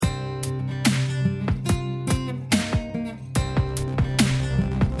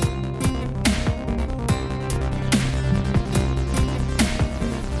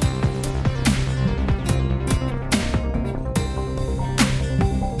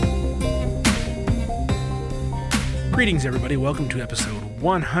Greetings, everybody. Welcome to episode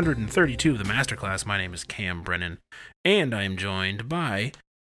 132 of the Masterclass. My name is Cam Brennan, and I am joined by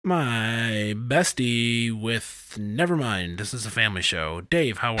my bestie with Nevermind. This is a family show.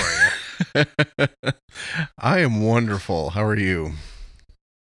 Dave, how are you? I am wonderful. How are you?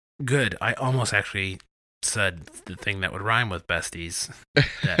 Good. I almost actually said the thing that would rhyme with besties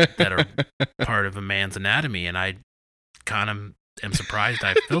that are part of a man's anatomy, and I kind of am surprised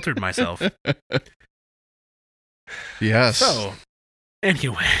I filtered myself. Yes. So,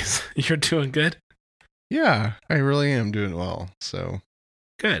 anyways, you're doing good? Yeah, I really am doing well. So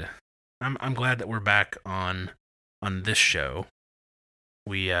good. I'm glad that we're back on this show.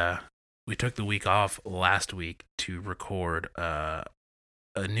 We took the week off last week to record a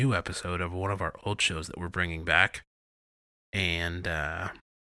new episode of one of our old shows that we're bringing back, and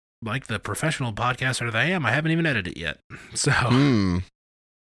like the professional podcaster that I am, I haven't even edited it yet. So,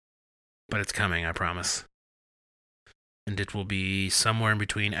 but it's coming, I promise. And it will be somewhere in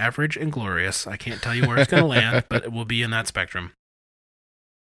between average and glorious. I can't tell you where it's going to land, but it will be in that spectrum.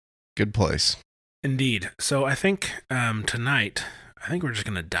 Good place. Indeed. So I think tonight, I think we're just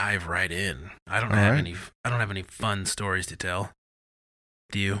going to dive right in. I don't have any fun stories to tell.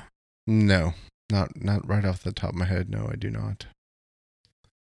 Do you? No, not right off the top of my head. No, I do not.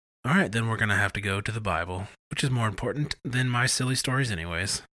 All right, then we're going to have to go to the Bible, which is more important than my silly stories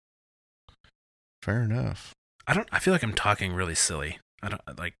anyways. Fair enough. I feel like I'm talking really silly. I don't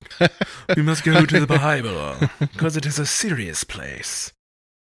like, we must go to the Bible because it is a serious place.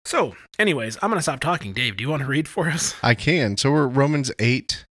 So, anyways, I'm going to stop talking. Dave, do you want to read for us? I can. So we're Romans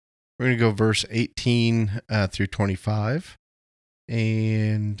 8. We're going to go verse 18 through 25.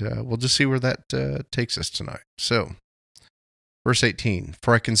 And we'll just see where that takes us tonight. So, verse 18.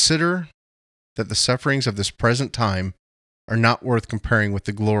 For I consider that the sufferings of this present time are not worth comparing with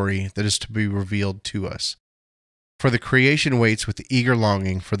the glory that is to be revealed to us. For the creation waits with eager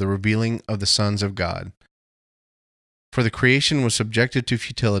longing for the revealing of the sons of God. For the creation was subjected to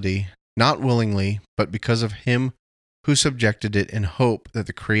futility, not willingly, but because of him who subjected it, in hope that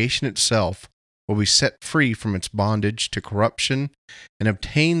the creation itself will be set free from its bondage to corruption and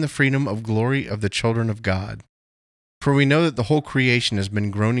obtain the freedom of glory of the children of God. For we know that the whole creation has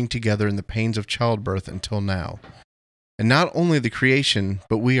been groaning together in the pains of childbirth until now. And not only the creation,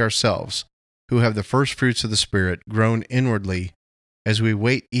 but we ourselves, who have the first fruits of the Spirit, groan inwardly as we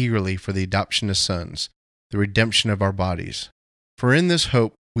wait eagerly for the adoption as sons, the redemption of our bodies. For in this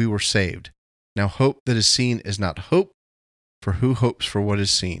hope we were saved. Now hope that is seen is not hope, for who hopes for what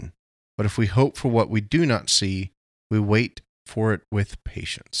is seen? But if we hope for what we do not see, we wait for it with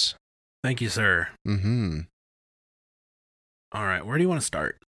patience. Thank you, sir. Mm-hmm. All right, where do you want to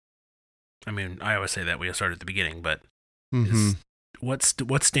start? I mean, I always say that we start at the beginning, but what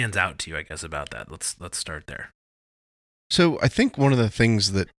stands out to you, I guess, about that? Let's start there. So I think one of the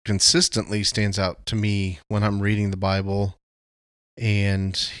things that consistently stands out to me when I'm reading the Bible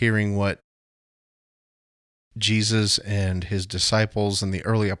and hearing what Jesus and his disciples and the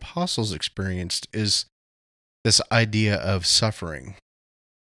early apostles experienced is this idea of suffering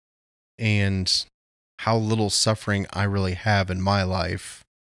and how little suffering I really have in my life,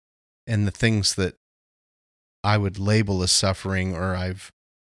 and the things that I would label as suffering, or I've,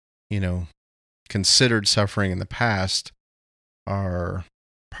 considered suffering in the past, are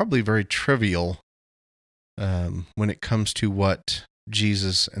probably very trivial when it comes to what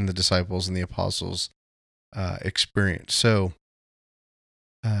Jesus and the disciples and the apostles experienced. So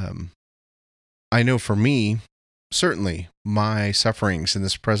I know for me, certainly my sufferings in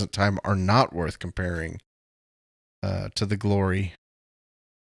this present time are not worth comparing to the glory.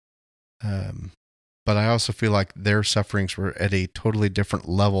 But I also feel like their sufferings were at a totally different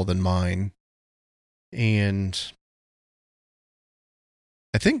level than mine. And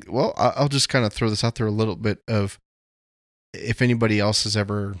I think, well, I'll just kind of throw this out there a little bit of if anybody else has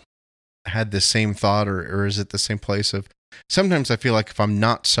ever had this same thought, or is it the same place of sometimes I feel like if I'm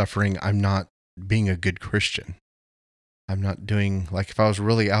not suffering, I'm not being a good Christian. I'm not doing, like if I was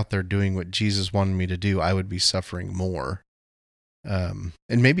really out there doing what Jesus wanted me to do, I would be suffering more.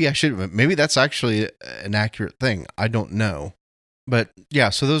 And maybe I should, maybe that's actually an accurate thing. I don't know. But yeah,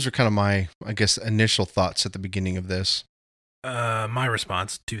 so those are kind of my, I guess, initial thoughts at the beginning of this. My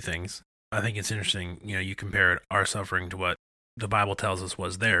response, two things. I think it's interesting, you compared our suffering to what the Bible tells us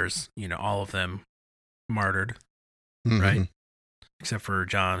was theirs, all of them martyred, right? Except for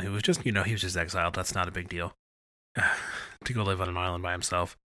John, who was just, he was just exiled. That's not a big deal to go live on an island by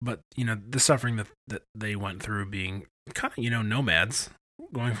himself. But, the suffering that they went through being kind of, nomads,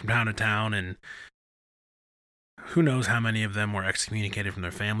 going from town to town and who knows how many of them were excommunicated from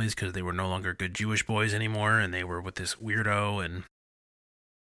their families because they were no longer good Jewish boys anymore, and they were with this weirdo and,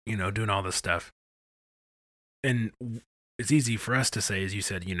 doing all this stuff. And it's easy for us to say, as you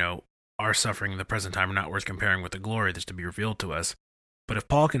said, our suffering in the present time are not worth comparing with the glory that's to be revealed to us. But if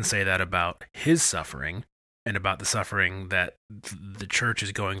Paul can say that about his suffering and about the suffering that the church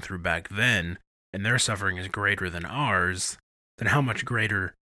is going through back then, and their suffering is greater than ours, then how much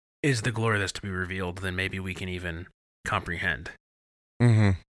greater is the glory that's to be revealed than maybe we can even comprehend?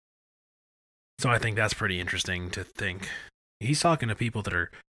 Mm-hmm. So I think that's pretty interesting to think. He's talking to people that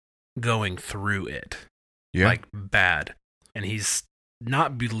are going through it, like bad. And he's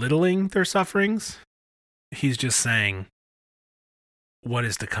not belittling their sufferings. He's just saying what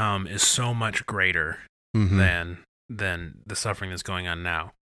is to come is so much greater than the suffering that's going on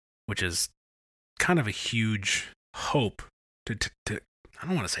now, which is kind of a huge hope to I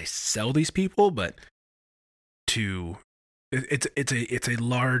don't want to say sell these people, but it's a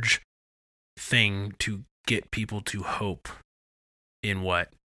large thing to get people to hope in what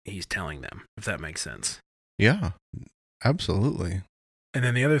he's telling them, if that makes sense. Yeah, absolutely. And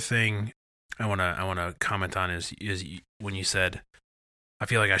then the other thing I want to comment on is when you said, I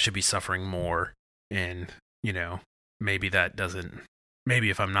feel like I should be suffering more, and maybe that doesn't.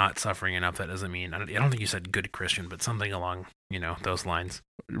 Maybe if I'm not suffering enough, that doesn't mean. I don't think you said good Christian, but something along those lines.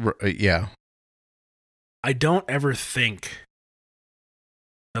 Yeah. I don't ever think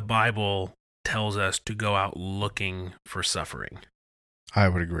the Bible tells us to go out looking for suffering. I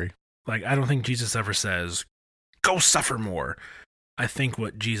would agree. Like, I don't think Jesus ever says, go suffer more. I think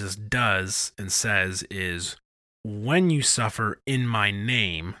what Jesus does and says is, when you suffer in my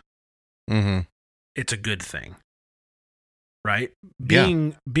name, it's a good thing. Right?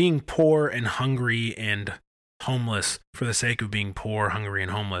 Being poor and hungry and homeless for the sake of being poor, hungry,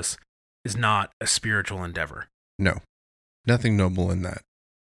 and homeless is not a spiritual endeavor. No. Nothing noble in that.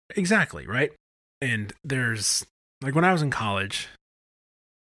 Exactly, right? And there's, like, when I was in college,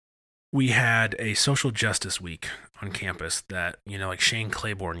 we had a social justice week on campus that, like Shane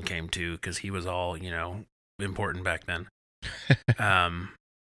Claiborne came to because he was all, important back then.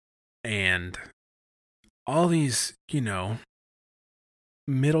 And all these,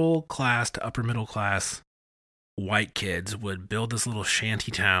 middle class to upper middle class white kids would build this little shanty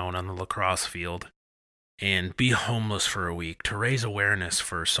town on the lacrosse field and be homeless for a week to raise awareness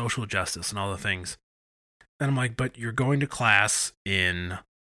for social justice and all the things. And I'm like, but you're going to class in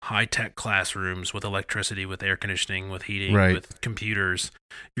high-tech classrooms with electricity, with air conditioning, with heating, with computers.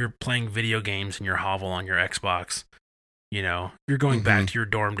 You're playing video games in your hovel on your Xbox. You're going back to your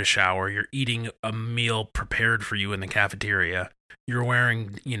dorm to shower. You're eating a meal prepared for you in the cafeteria. You're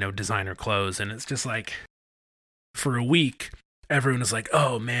wearing, designer clothes. And it's just like, for a week, everyone is like,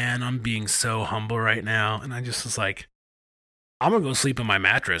 oh man, I'm being so humble right now. And I just was like, I'm going to go sleep in my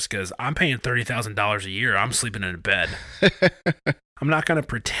mattress because I'm paying $30,000 a year. I'm sleeping in a bed. I'm not going to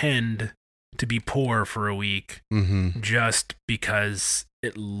pretend to be poor for a week just because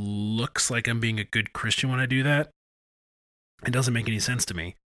it looks like I'm being a good Christian when I do that. It doesn't make any sense to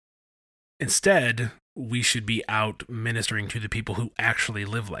me. Instead, we should be out ministering to the people who actually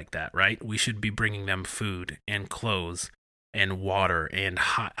live like that, right? We should be bringing them food and clothes and water and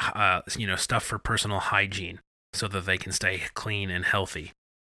stuff for personal hygiene so that they can stay clean and healthy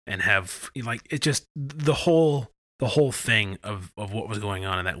and have, like, it just, the whole thing of what was going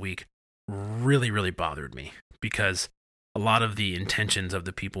on in that week really, really bothered me because a lot of the intentions of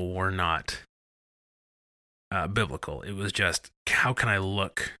the people were not biblical. It was just, how can I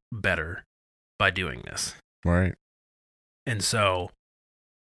look better by doing this? Right. And so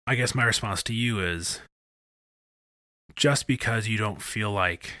I guess my response to you is, just because you don't feel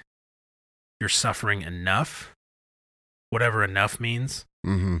like you're suffering enough, whatever enough means,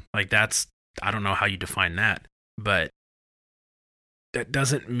 like that's, I don't know how you define that, but that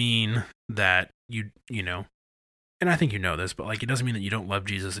doesn't mean that you know, and I think you know this, but like, it doesn't mean that you don't love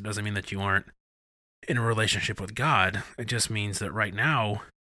Jesus. It doesn't mean that you aren't in a relationship with God. It just means that right now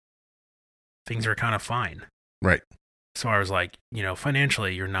things are kind of fine. Right. As far as like,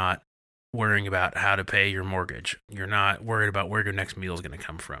 financially, you're not worrying about how to pay your mortgage. You're not worried about where your next meal is going to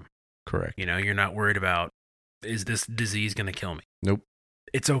come from. Correct. You're not worried about, is this disease going to kill me? Nope.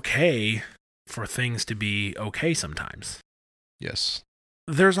 It's okay for things to be okay sometimes. Yes.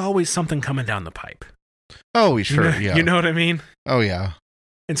 There's always something coming down the pipe. Oh, sure. Yeah. You know what I mean? Oh, yeah.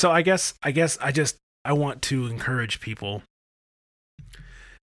 And so I guess I want to encourage people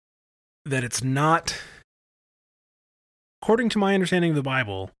that it's not, according to my understanding of the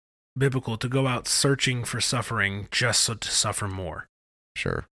Bible, biblical to go out searching for suffering just so to suffer more.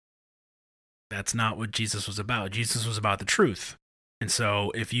 Sure. that's not what Jesus was about. Jesus was about the truth. And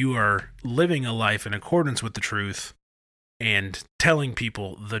so if you are living a life in accordance with the truth and telling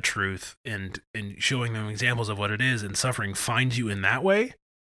people the truth and showing them examples of what it is, and suffering finds you in that way,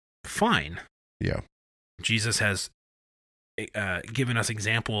 fine. Yeah. Jesus has given us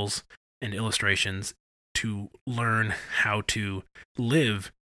examples and illustrations to learn how to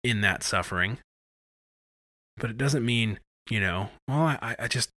live in that suffering. But it doesn't mean, well,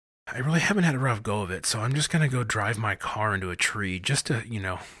 I really haven't had a rough go of it, so I'm just going to go drive my car into a tree just to,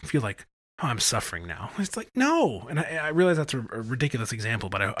 feel like, oh, I'm suffering now. It's like, no. And I realize that's a ridiculous example,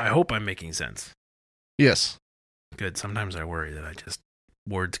 but I hope I'm making sense. Yes. Good. Sometimes I worry that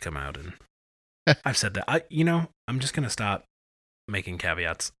words come out, and I've said that. I'm just going to stop making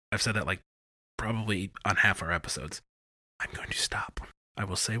caveats. I've said that like probably on half our episodes. I'm going to stop. I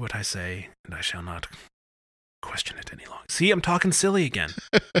will say what I say, and I shall not question it any longer. See, I'm talking silly again.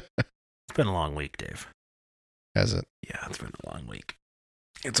 It's been a long week, Dave. Has it? Yeah, it's been a long week.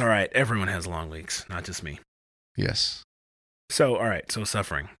 It's all right. Everyone has long weeks, not just me. Yes. So, all right. So,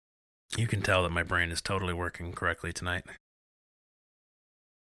 suffering. You can tell that my brain is totally working correctly tonight.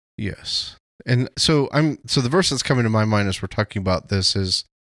 Yes. And so the verse that's coming to my mind as we're talking about this is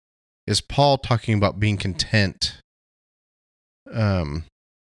Paul talking about being content. And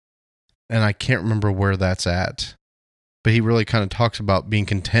I can't remember where that's at, but he really kind of talks about being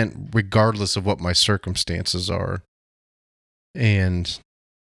content regardless of what my circumstances are. And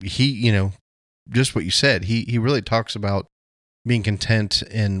he, just what you said, he really talks about being content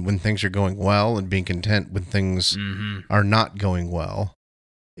in when things are going well and being content when things are not going well.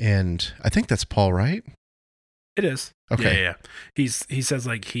 And I think that's Paul, right? It is. Okay. Yeah. He says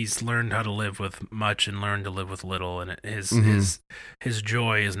like he's learned how to live with much and learned to live with little, and his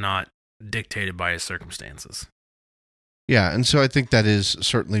joy is not dictated by his circumstances. Yeah, and so I think that is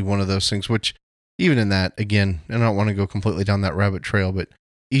certainly one of those things, which even in that, again, and I don't want to go completely down that rabbit trail, but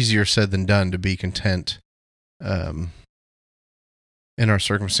easier said than done to be content in our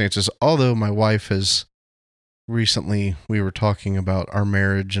circumstances. Although my wife has recently, we were talking about our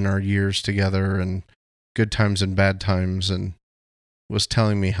marriage and our years together and good times and bad times, and was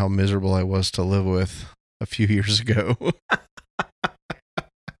telling me how miserable I was to live with a few years ago.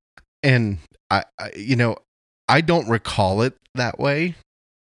 And I don't recall it that way.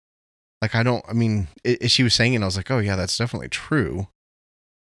 Like, she was saying it, and I was like, oh yeah, that's definitely true.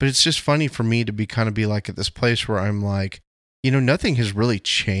 But it's just funny for me to be like at this place where I'm like, nothing has really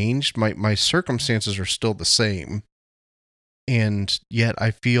changed. My circumstances are still the same. And yet I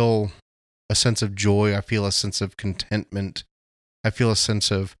feel a sense of joy. I feel a sense of contentment. I feel a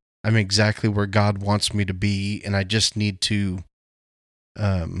sense of I'm exactly where God wants me to be. And I just need to,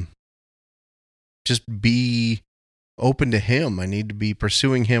 just be open to him. I need to be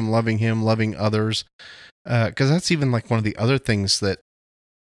pursuing him, loving others. Cause that's even like one of the other things that,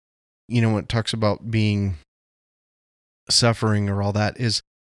 when it talks about being suffering or all that is,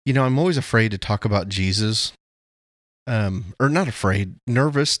 I'm always afraid to talk about Jesus. Or not afraid,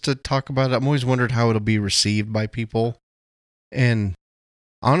 nervous to talk about it. I'm always wondered how it'll be received by people. And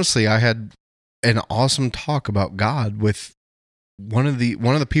honestly, I had an awesome talk about God with one of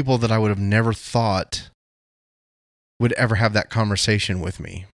the people that I would have never thought would ever have that conversation with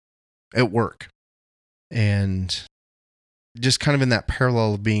me at work. And just kind of in that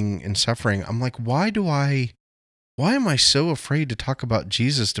parallel of being in suffering, I'm like, why am I so afraid to talk about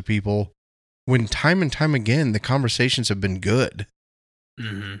Jesus to people when time and time again, the conversations have been good?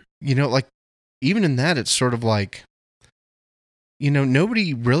 Mm-hmm. Like even in that, it's sort of like,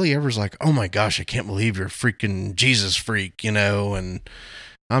 nobody really ever's like, oh my gosh, I can't believe you're a freaking Jesus freak, and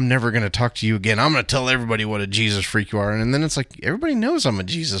I'm never going to talk to you again. I'm going to tell everybody what a Jesus freak you are. And then it's like, everybody knows I'm a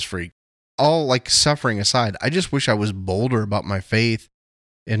Jesus freak. All like suffering aside, I just wish I was bolder about my faith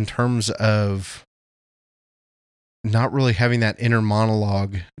in terms of not really having that inner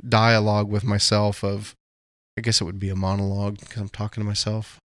dialogue with myself of, I guess it would be a monologue because I'm talking to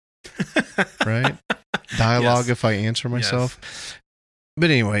myself, right? Dialogue, yes. If I answer myself. Yes. But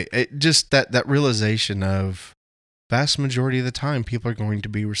anyway, it just that realization of vast majority of the time, people are going to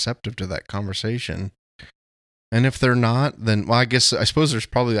be receptive to that conversation. And if they're not, then, well, I suppose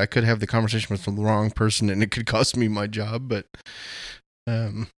I could have the conversation with the wrong person and it could cost me my job, but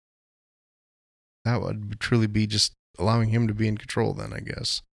that would truly be just allowing him to be in control then, I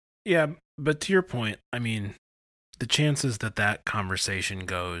guess. Yeah, but to your point, the chances that conversation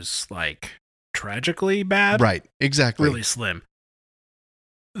goes like tragically bad, right? Exactly, really slim.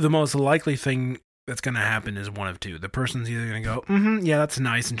 The most likely thing that's going to happen is one of two. The person's either going to go, yeah, that's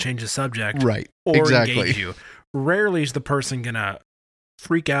nice, and change the subject, right? Or engage you. Rarely is the person going to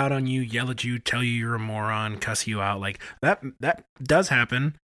freak out on you, yell at you, tell you you're a moron, cuss you out. Like that does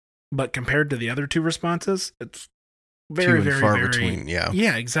happen, but compared to the other two responses, it's very, very, far very between. Yeah.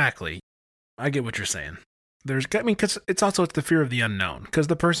 Yeah, exactly. I get what you're saying. Because it's the fear of the unknown. Because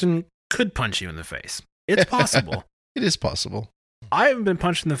the person could punch you in the face. It's possible. It is possible. I haven't been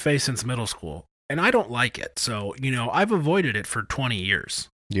punched in the face since middle school, and I don't like it. So, I've avoided it for 20 years.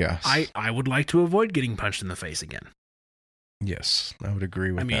 Yes. I would like to avoid getting punched in the face again. Yes, I would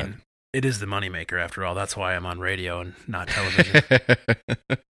agree with that. It is the moneymaker after all. That's why I'm on radio and not television.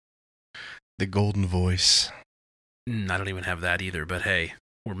 The golden voice. I don't even have that either, but hey,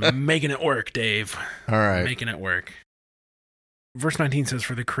 we're making it work, Dave. All right. Making it work. Verse 19 says,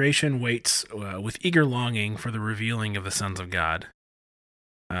 "For the creation waits with eager longing for the revealing of the sons of God.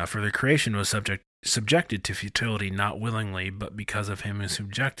 For the creation was subjected to futility not willingly, but because of him who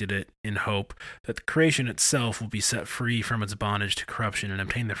subjected it, in hope that the creation itself will be set free from its bondage to corruption and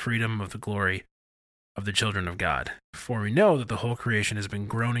obtain the freedom of the glory of the children of God. For we know that the whole creation has been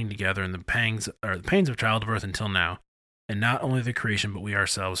groaning together in the pains of childbirth until now. And not only the creation, but we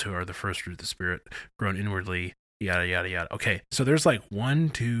ourselves who are the first fruit of the Spirit, groan inwardly, yada, yada, yada." Okay, so there's like 1,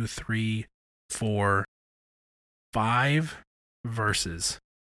 2, 3, 4, 5 verses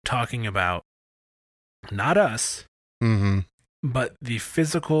talking about not us, but the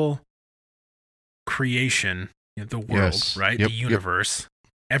physical creation, the world, Yes. right? Yep, the universe,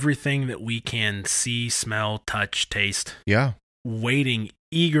 everything that we can see, smell, touch, taste. Yeah. Waiting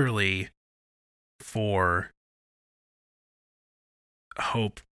eagerly for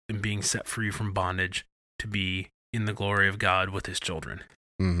hope and being set free from bondage to be in the glory of God with his children.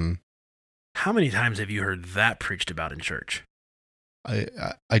 Mm-hmm. How many times have you heard that preached about in church?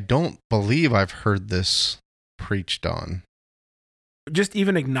 I don't believe I've heard this preached on. Just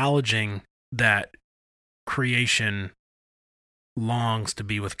even acknowledging that creation longs to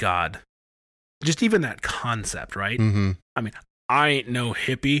be with God. Just even that concept, right? Mm-hmm. I mean, I ain't no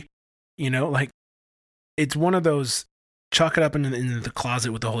hippie, like it's one of those chalk it up in the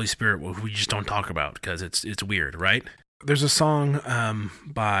closet with the Holy Spirit, we just don't talk about because it's weird, right? There's a song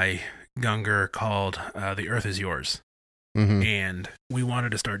by Gungor called "The Earth Is Yours," and we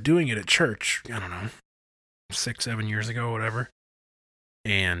wanted to start doing it at church. I don't know, 6-7 years ago, whatever.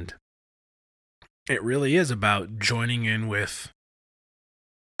 And it really is about joining in with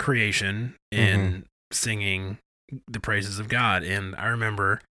creation and singing the praises of God. And I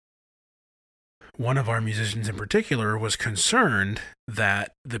remember one of our musicians in particular was concerned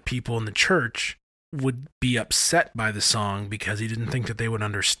that the people in the church would be upset by the song because he didn't think that they would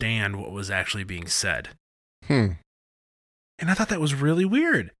understand what was actually being said. And I thought that was really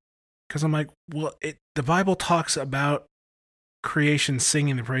weird because I'm like, well, the Bible talks about creation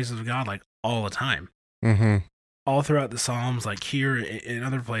singing the praises of God like all the time. All throughout the Psalms, like here in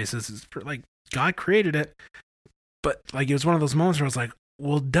other places, it's like God created it. But like it was one of those moments where I was like,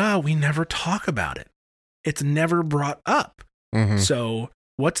 well, duh, we never talk about it. It's never brought up. So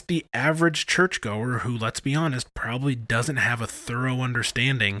what's the average churchgoer who, let's be honest, probably doesn't have a thorough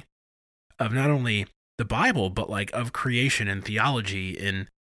understanding of not only the Bible, but like of creation and theology and,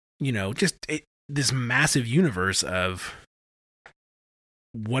 this massive universe of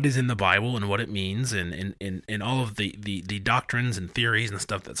what is in the Bible and what it means and all of the doctrines and theories and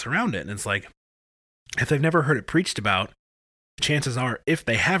stuff that surround it. And it's like, if they've never heard it preached about, chances are, if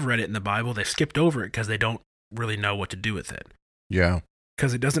they have read it in the Bible, they've skipped over it because they don't really know what to do with it. Yeah.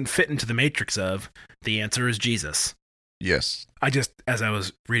 Because it doesn't fit into the matrix of the answer is Jesus. Yes. As I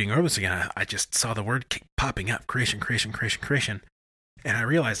was reading over this again, I just saw the word popping up, creation. And I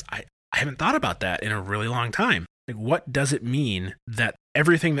realized I haven't thought about that in a really long time. Like, what does it mean that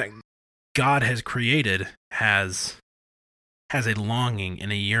everything that God has created has a longing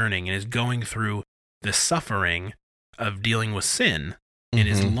and a yearning and is going through the suffering of dealing with sin and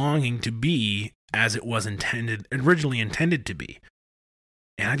is longing to be as it was originally intended to be.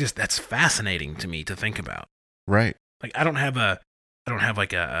 And that's fascinating to me to think about. Right. Like, I don't have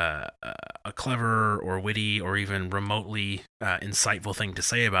like a clever or witty or even remotely insightful thing to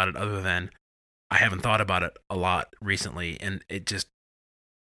say about it other than I haven't thought about it a lot recently. And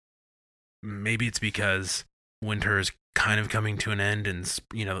maybe it's because winter is kind of coming to an end and,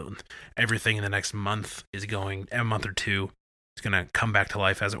 everything in the next month is going, a month or two, it's going to come back to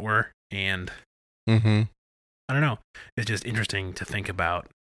life, as it were. And I don't know. It's just interesting to think about,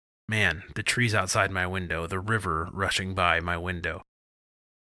 man, the trees outside my window, the river rushing by my window.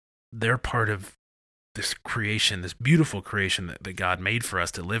 They're part of this creation, this beautiful creation that God made for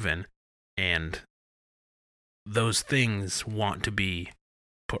us to live in. And those things want to be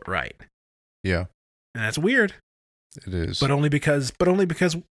put right. Yeah. And that's weird. It is. But only because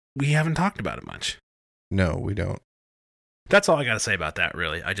we haven't talked about it much. No, we don't. That's all I got to say about that,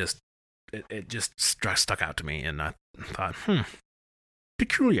 really. It just stuck out to me, and I thought,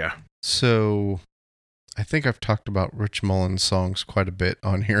 peculiar. So, I think I've talked about Rich Mullins songs quite a bit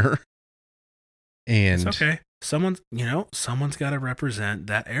on here. And it's okay. Someone's got to represent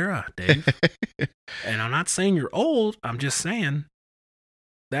that era, Dave. And I'm not saying you're old. I'm just saying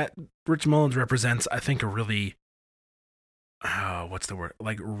that Rich Mullins represents, I think, a really, what's the word?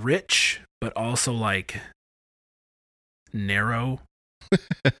 Like rich, but also like narrow.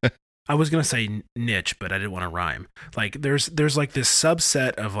 I was going to say niche, but I didn't want to rhyme. Like there's like this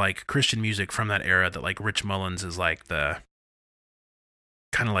subset of like Christian music from that era that like Rich Mullins is like the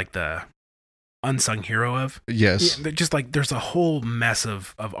kind of like the unsung hero of. Yes. Yeah, just like there's a whole mess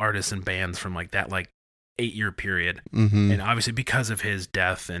of artists and bands from like that like 8-year period. Mm-hmm. And obviously because of his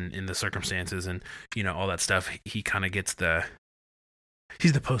death and in the circumstances and all that stuff, he kind of gets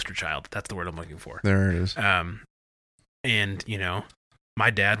he's the poster child. That's the word I'm looking for. There it is. And my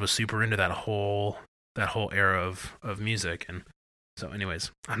dad was super into that whole era of music. And so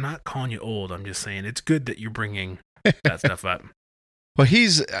anyways, I'm not calling you old. I'm just saying it's good that you're bringing that stuff up. Well,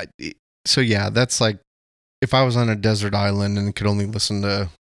 so yeah, that's like if I was on a desert island and could only listen to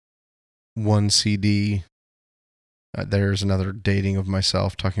one CD, there's another dating of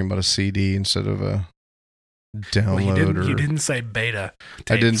myself talking about a CD instead of a download. Well, you didn't say beta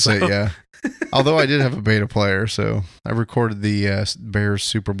tape, I didn't say, yeah. Although I did have a beta player, so I recorded the Bears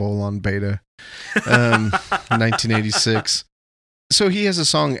Super Bowl on beta, 1986. So he has a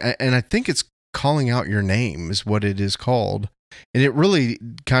song, and I think it's Calling Out Your Name is what it is called. And it really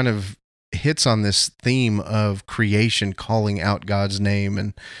kind of hits on this theme of creation calling out God's name.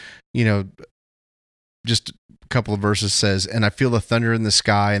 And, just a couple of verses says, and I feel the thunder in the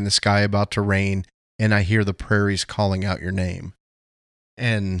sky and the sky about to rain, and I hear the prairies calling out your name.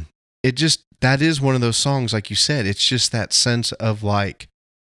 And that is one of those songs, like you said, it's just that sense of like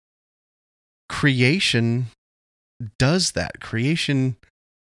creation does that. Creation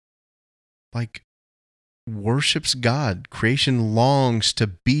like worships God. Creation longs to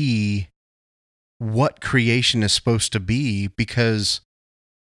be what creation is supposed to be because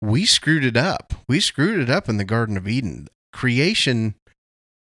we screwed it up. We screwed it up in the Garden of Eden. Creation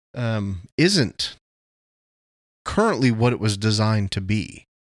isn't currently what it was designed to be.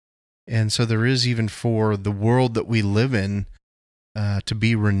 And so there is, even for the world that we live in, to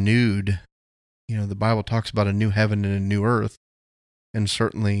be renewed. The Bible talks about a new heaven and a new earth. And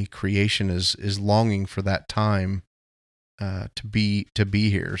certainly creation is longing for that time to be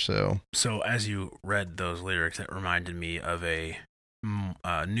here. So as you read those lyrics, it reminded me of a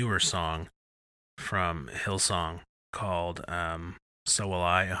newer song from Hillsong called "So Will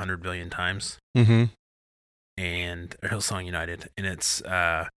I" 100 billion times. Mm-hmm. And Hillsong United, and it's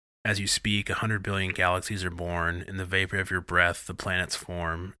as you speak, 100 billion galaxies are born. In the vapor of your breath, the planets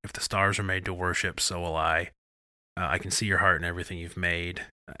form. If the stars are made to worship, so will I. I can see your heart in everything you've made.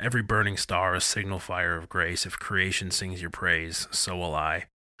 Every burning star a signal fire of grace. If creation sings your praise, so will I.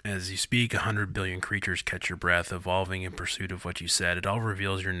 As you speak, 100 billion creatures catch your breath, evolving in pursuit of what you said. It all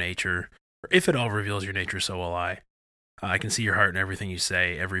reveals your nature. Or if it all reveals your nature, so will I. I can see your heart in everything you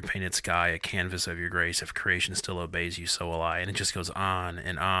say. Every painted sky, a canvas of your grace. If creation still obeys you, so will I. And it just goes on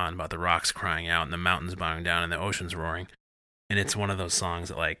and on about the rocks crying out and the mountains bowing down and the oceans roaring. And it's one of those songs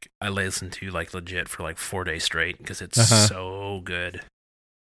that like I listen to like legit for like 4 days straight because it's so good.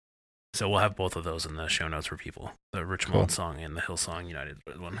 So we'll have both of those in the show notes for people. The Rich Mullins song and the Hillsong United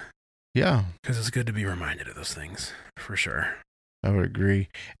one. Yeah. Because it's good to be reminded of those things, for sure. I would agree.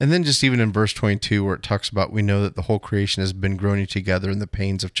 And then just even in verse 22 where it talks about, we know that the whole creation has been groaning together in the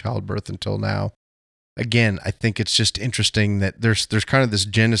pains of childbirth until now. Again, I think it's just interesting that there's kind of this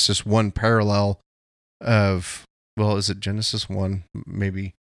Genesis 1 parallel of, well, is it Genesis 1?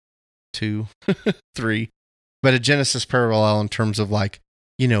 Maybe 2, 3. But a Genesis parallel in terms of like,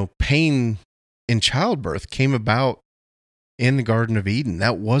 pain in childbirth came about in the Garden of Eden.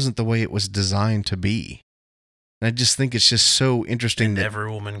 That wasn't the way it was designed to be. And I just think it's just so interesting and that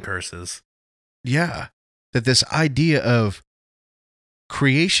every woman curses. Yeah. That this idea of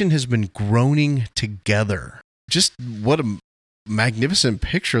creation has been groaning together. Just what a magnificent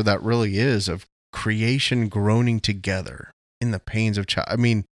picture that really is of creation groaning together in the pains of child. I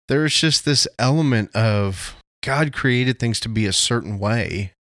mean, there's just this element of God created things to be a certain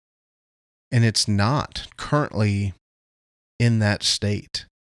way, and it's not currently in that state.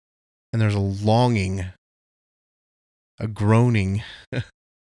 And there's a longing, a groaning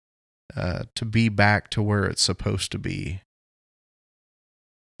to be back to where it's supposed to be.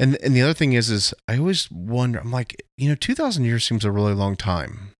 And the other thing is I always wonder, I'm like, 2,000 years seems a really long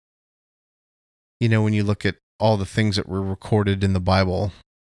time. When you look at all the things that were recorded in the Bible,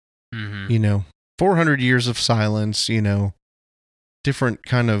 400 years of silence, different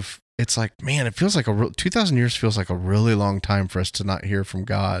kind of, it's like, man, it feels like 2,000 years feels like a really long time for us to not hear from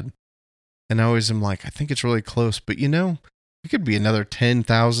God. And I always am like, I think it's really close, but it could be another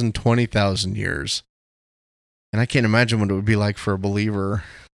 10,000, 20,000 years. And I can't imagine what it would be like for a believer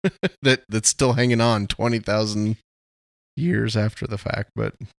that's still hanging on 20,000 years after the fact,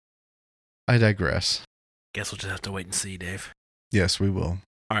 but I digress. Guess we'll just have to wait and see, Dave. Yes, we will.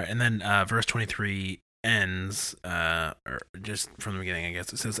 All right, and then verse 23 ends, or just from the beginning, I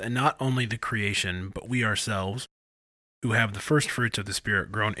guess. It says, "And not only the creation, but we ourselves, who have the first fruits of the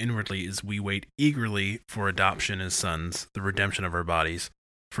Spirit, grown inwardly as we wait eagerly for adoption as sons, the redemption of our bodies.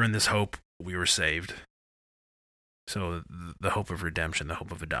 For in this hope we were saved." So the hope of redemption, the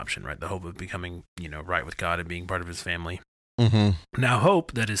hope of adoption, right? The hope of becoming, right with God and being part of his family. Mm-hmm. Now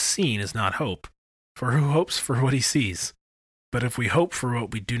hope that is seen is not hope, for who hopes for what he sees? But if we hope for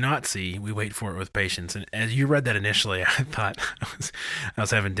what we do not see, we wait for it with patience. And as you read that initially, I thought I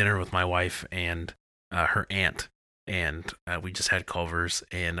was having dinner with my wife and her aunt, and we just had Culver's,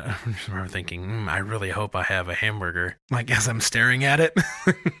 and I remember thinking, I really hope I have a hamburger. Like, as I'm staring at it,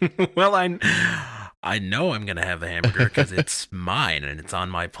 well, I know I'm going to have the hamburger because it's mine and it's on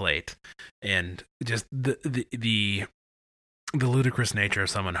my plate. And just the ludicrous nature of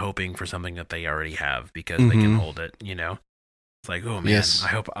someone hoping for something that they already have because they can hold it, It's like, oh man, yes.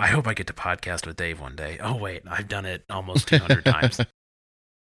 I hope I get to podcast with Dave one day. Oh wait, I've done it almost 200 times.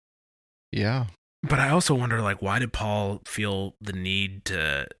 Yeah. But I also wonder, why did Paul feel the need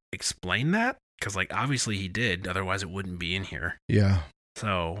to explain that? Because, obviously he did. Otherwise, it wouldn't be in here. Yeah.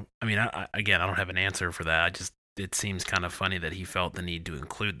 So, I mean, I don't have an answer for that. It seems kind of funny that he felt the need to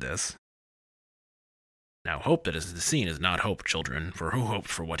include this. Now, hope that is seen is not hope, children, for who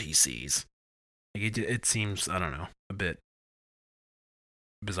hopes for what he sees? It seems, I don't know, a bit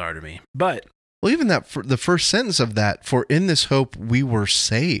bizarre to me. But, well, even that, for the first sentence of that, for in this hope we were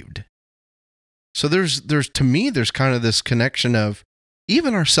saved. So there's to me, there's kind of this connection of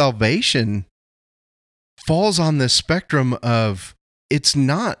even our salvation falls on this spectrum of it's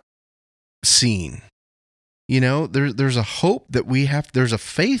not seen. There's a hope that there's a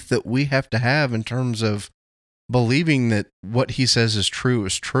faith that we have to have in terms of believing that what he says is true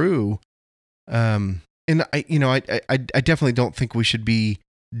is true. And I definitely don't think we should be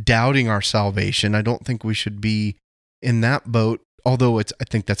doubting our salvation. I don't think we should be in that boat, although I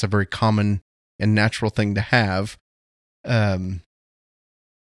think that's a very common and natural thing to have.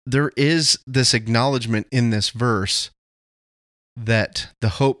 There is this acknowledgement in this verse that the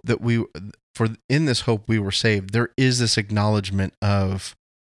hope that in this hope we were saved. There is this acknowledgement of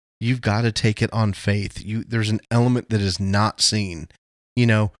you've got to take it on faith. There's an element that is not seen.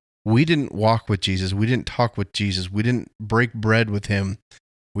 We didn't walk with Jesus. We didn't talk with Jesus. We didn't break bread with him.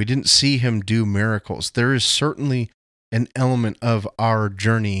 We didn't see him do miracles. There is certainly an element of our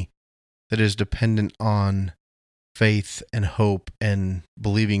journey that is dependent on faith and hope and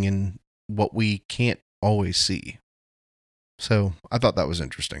believing in what we can't always see. So I thought that was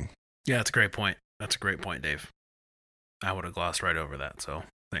interesting. Yeah, that's a great point. That's a great point, Dave. I would have glossed right over that, so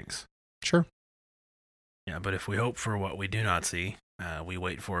thanks. Sure. Yeah, but if we hope for what we do not see, we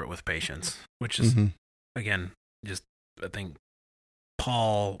wait for it with patience, which is, again, just, I think,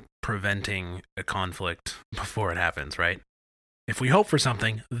 Paul preventing a conflict before it happens, right? If we hope for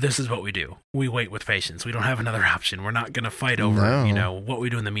something, this is what we do. We wait with patience. We don't have another option. We're not going to fight over, what we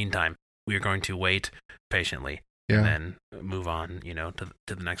do in the meantime. We are going to wait patiently and then move on,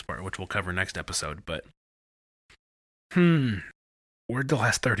 to the next part, which we'll cover next episode. But, where'd the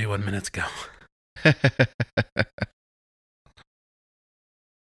last 31 minutes go?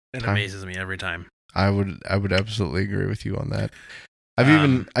 It amazes me every time. I would absolutely agree with you on that.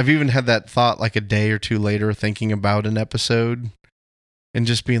 I've even had that thought like a day or two later, thinking about an episode and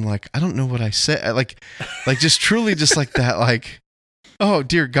just being like, I don't know what I said. Like just truly just like that, like, oh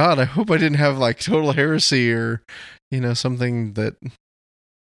dear God, I hope I didn't have like total heresy or, something that,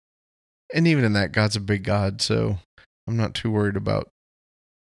 and even in that, God's a big God. So I'm not too worried about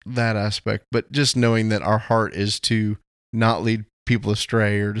that aspect, but just knowing that our heart is to not lead people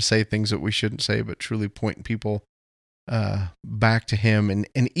astray or to say things that we shouldn't say, but truly point people back to him.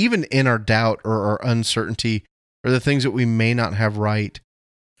 And even in our doubt or our uncertainty or the things that we may not have right,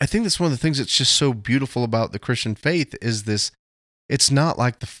 I think that's one of the things that's just so beautiful about the Christian faith is this, it's not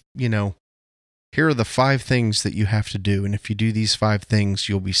like here are the 5 things that you have to do. And if you do these 5 things,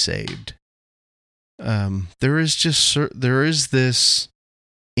 you'll be saved. There is this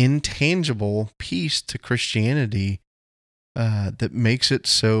intangible piece to Christianity that makes it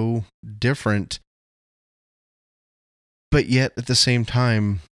so different. But yet at the same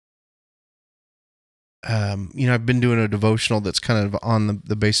time, I've been doing a devotional that's kind of on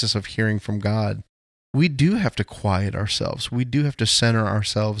the basis of hearing from God. We do have to quiet ourselves. We do have to center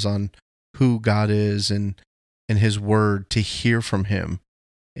ourselves on who God is and His Word to hear from Him.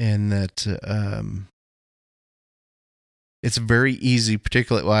 And that it's very easy,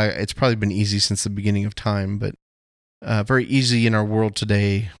 particularly, it's probably been easy since the beginning of time, but very easy in our world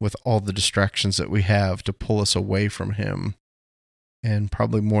today with all the distractions that we have to pull us away from Him. And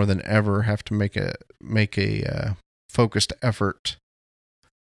probably more than ever have to make a focused effort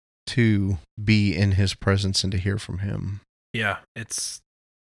to be in His presence and to hear from Him. Yeah, it's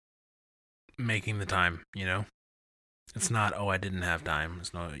making the time, It's not, I didn't have time.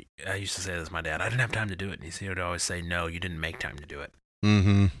 It's no, I used to say this to my dad, I didn't have time to do it. And he would always say, no, you didn't make time to do it.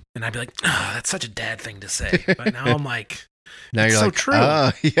 Mm-hmm. And I'd be like, that's such a dad thing to say. But now I'm like, now it's you're so like, true.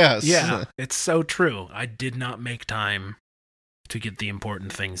 Yes. Yeah, it's so true. I did not make time to get the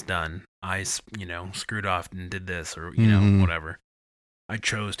important things done. I, screwed off and did this or, whatever. I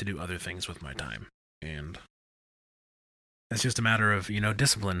chose to do other things with my time. And it's just a matter of,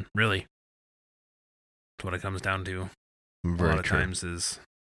 discipline, really. That's what it comes down to. Very a lot of true. times is,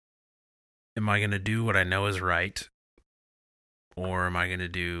 am I going to do what I know is right? Or am I going to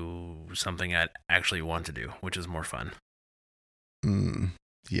do something I actually want to do, which is more fun?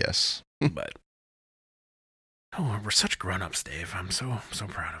 Yes. But, we're such grown-ups, Dave. I'm so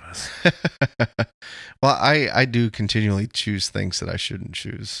proud of us. Well, I do continually choose things that I shouldn't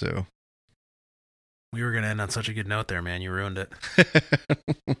choose, so. We were going to end on such a good note there, man. You ruined it.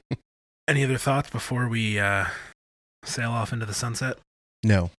 Any other thoughts before we sail off into the sunset?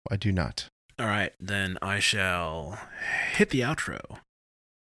 No, I do not. All right, then I shall hit the outro.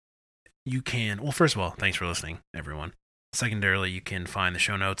 You can, well, first of all, thanks for listening, everyone. Secondarily, you can find the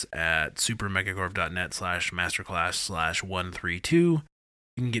show notes at supermegacorp.net/masterclass/132. You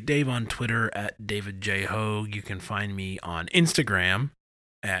can get Dave on Twitter at David J. Hogue. You can find me on Instagram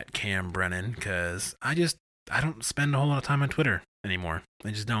at Cam Brennan, because I don't spend a whole lot of time on Twitter anymore. I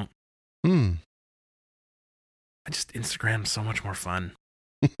just don't. Instagram's so much more fun.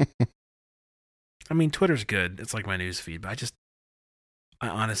 I mean, Twitter's good. It's like my news feed, but I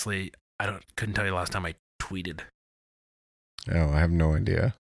honestly, couldn't tell you the last time I tweeted. Oh, I have no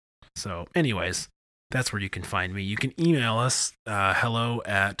idea. So, anyways, that's where you can find me. You can email us,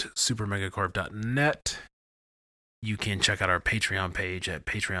 hello@supermegacorp.net. You can check out our Patreon page at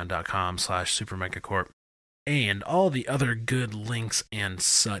patreon.com/supermegacorp. And all the other good links and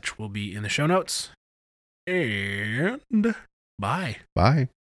such will be in the show notes. And bye. Bye.